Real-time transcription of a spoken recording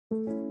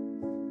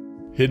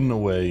Hidden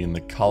away in the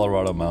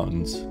Colorado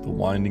mountains, the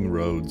winding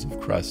roads of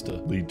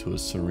Cresta lead to a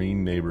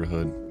serene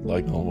neighborhood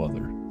like no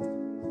other.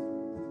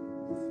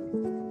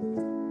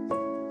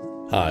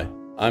 Hi,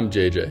 I'm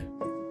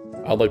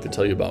JJ. I'd like to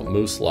tell you about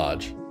Moose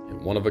Lodge, a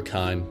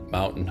one-of-a-kind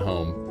mountain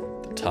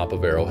home at the top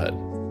of Arrowhead.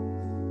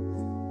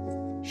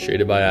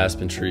 Shaded by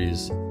aspen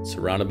trees,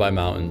 surrounded by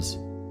mountains,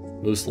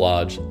 Moose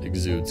Lodge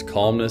exudes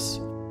calmness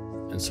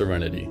and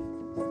serenity.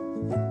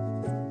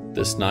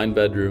 This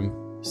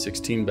 9-bedroom,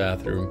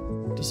 16-bathroom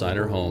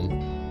designer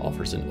home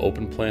offers an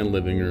open-plan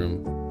living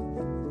room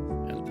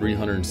and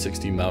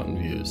 360 mountain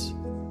views.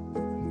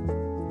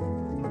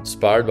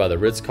 Inspired by the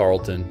Ritz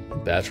Carlton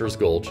and Bachelor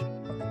Gulch,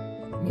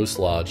 Moose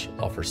Lodge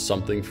offers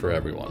something for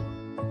everyone.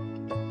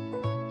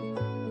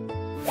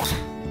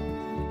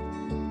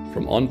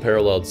 From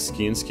unparalleled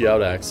ski and ski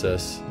out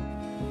access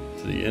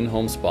to the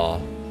in-home spa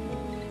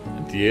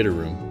and theater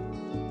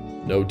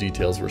room, no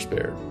details were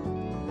spared.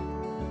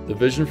 The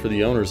vision for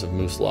the owners of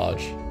Moose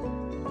Lodge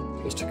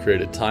was to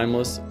create a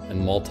timeless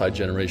and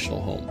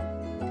multi-generational home,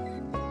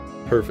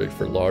 perfect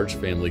for large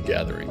family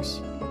gatherings.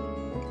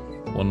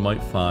 One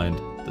might find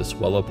this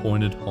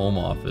well-appointed home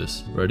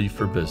office ready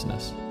for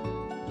business.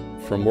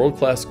 From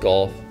world-class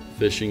golf,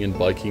 fishing, and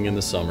biking in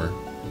the summer,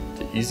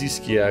 to easy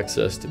ski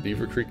access to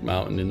Beaver Creek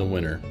Mountain in the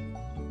winter,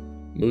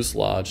 Moose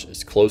Lodge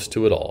is close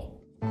to it all.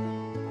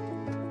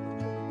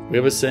 We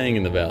have a saying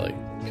in the valley,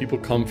 people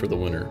come for the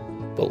winter,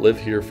 but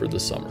live here for the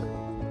summer.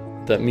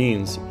 What that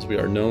means is we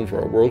are known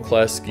for our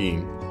world-class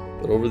skiing,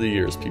 but over the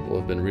years people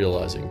have been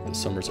realizing the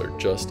summers are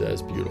just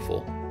as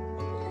beautiful.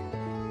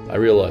 I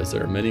realize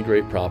there are many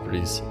great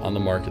properties on the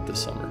market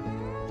this summer.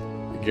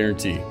 I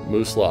guarantee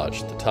Moose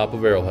Lodge, the top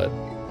of Arrowhead,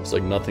 is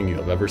like nothing you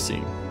have ever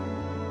seen.